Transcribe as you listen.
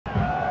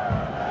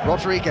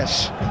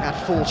Rodriguez had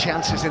 4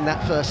 chances in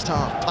that first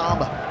half.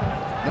 Palmer,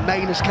 the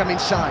main has come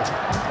inside.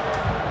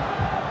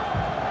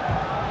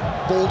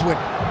 Baldwin,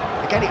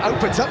 again it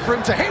opens up for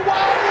him to hit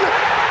one!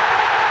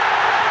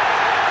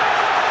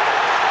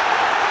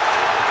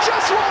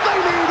 Just what they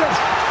needed!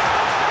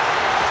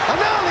 An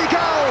early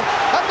goal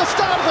at the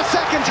start of the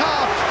second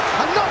half,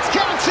 and Notts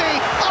County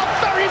are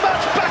very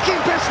much back in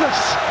business.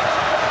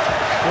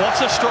 What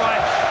a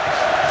strike.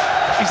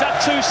 He's had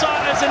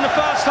 2-siders in the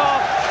first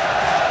half,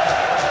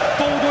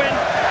 Baldwin,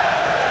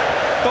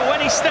 but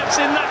when he steps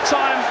in that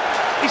time,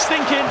 he's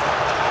thinking,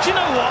 do you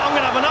know what, I'm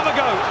going to have another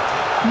go.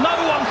 No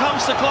one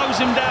comes to close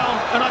him down,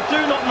 and I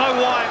do not know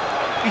why.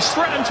 He's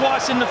threatened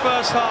twice in the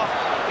first half.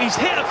 He's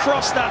hit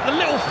across that, the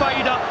little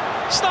fader,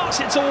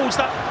 starts it towards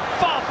that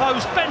far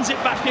post, bends it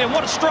back in.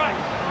 What a strike.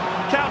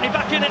 County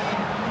back in it.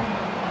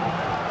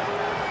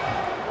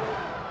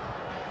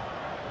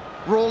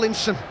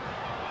 Rawlinson.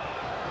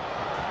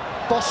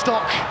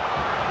 Bostock.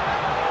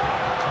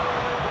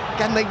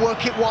 Again, they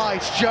work it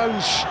wide.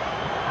 Jones.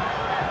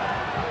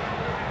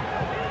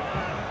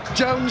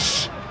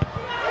 Jones.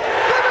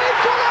 They've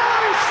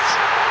equalised!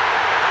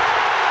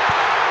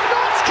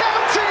 Notts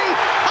County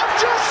have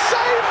just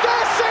saved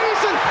their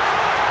season!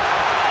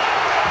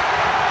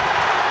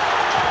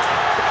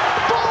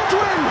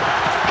 Baldwin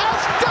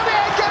has done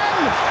it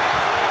again!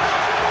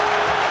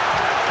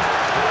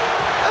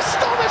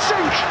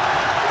 Astonishing!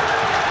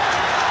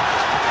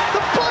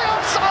 The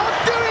playoffs are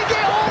doing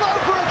it all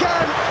over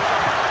again!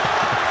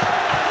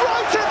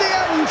 Right at the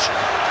end!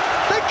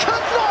 They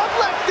could not have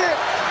left it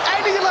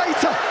any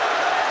later!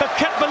 They've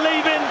kept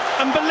believing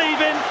and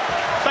believing.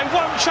 They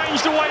won't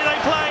change the way they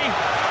play.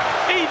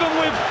 Even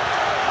with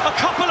a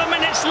couple of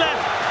minutes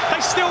left, they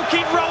still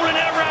keep rolling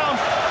it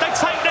around. They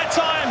take their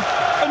time.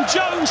 And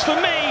Jones, for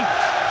me,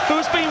 who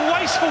has been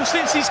wasteful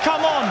since he's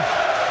come on,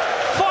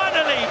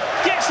 finally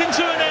gets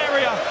into an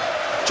area,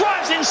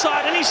 drives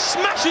inside, and he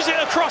smashes it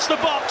across the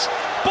box.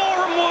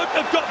 Boreham Wood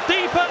have got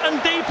deeper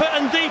and deeper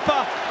and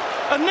deeper.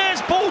 And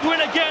there's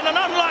Baldwin again, an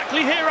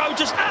unlikely hero,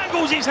 just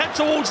angles his head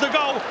towards the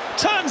goal,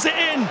 turns it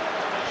in.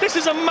 This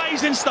is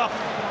amazing stuff.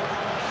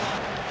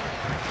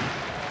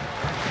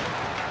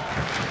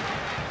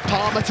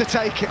 Palmer to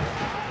take it.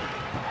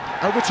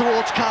 Over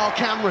towards Carl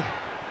Cameron.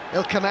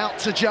 He'll come out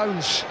to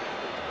Jones.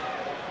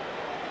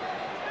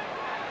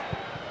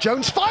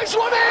 Jones fires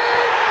one in!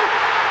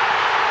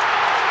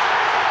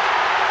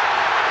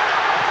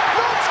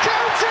 Notts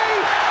County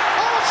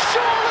are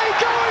surely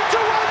going to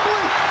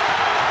Wembley!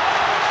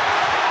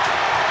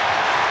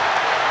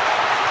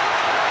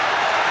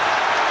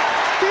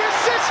 The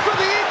assist for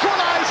the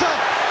equaliser,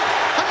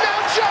 and now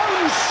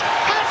Jones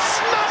has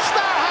smashed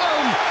that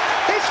home.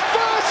 His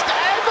first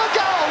ever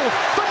goal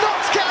for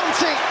Notts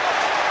County.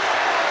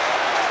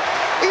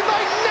 He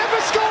may never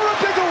score a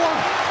bigger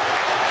one.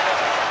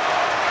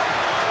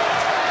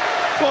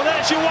 Well,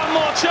 there's your one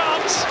more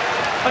chance,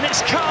 and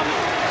it's come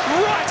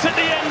right at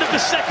the end of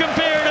the second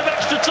period of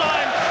extra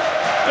time,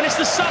 and it's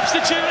the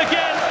substitute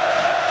again,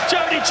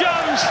 Jodi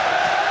Jones.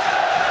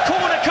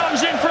 Corner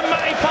comes in from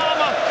Matty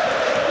Palmer.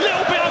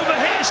 Little bit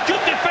overhit, it's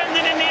good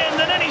defending in the end,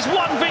 and then he's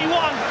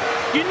 1v1.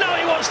 You know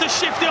he wants to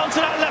shift it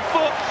onto that left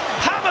foot,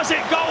 hammers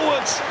it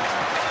goalwards.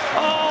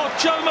 Oh,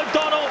 Joe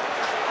McDonnell,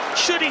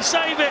 should he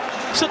save it?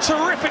 It's a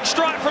terrific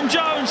strike from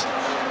Jones.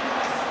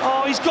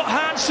 Oh, he's got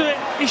hands to it,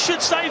 he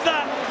should save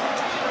that.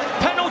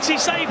 Penalty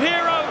save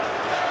hero,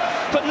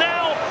 but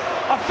now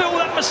I feel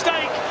that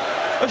mistake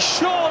has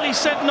surely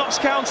sent Notts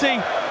County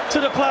to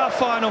the playoff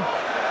final.